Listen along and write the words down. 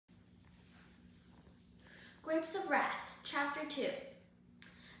Grapes of Wrath, Chapter 2.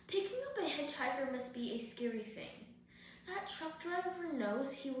 Picking up a hitchhiker must be a scary thing. That truck driver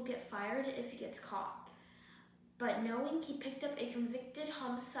knows he will get fired if he gets caught. But knowing he picked up a convicted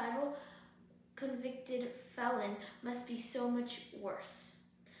felon must be so much worse.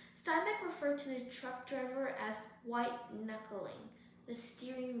 Steinbeck referred to the truck driver as white-knuckling the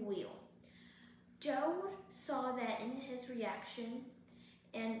steering wheel. Joe saw that in his reaction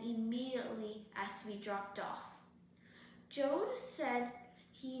and immediately asked to be dropped off. Joe said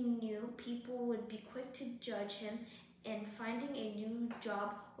he knew people would be quick to judge him and finding a new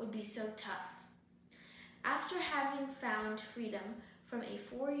job would be so tough. After having found freedom from a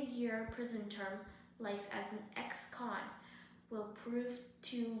 4-year prison term, life as an ex-con will prove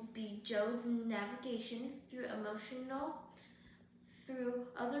to be Joe's navigation through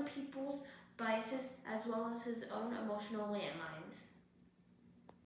other people's biases as well as his own emotional landmines.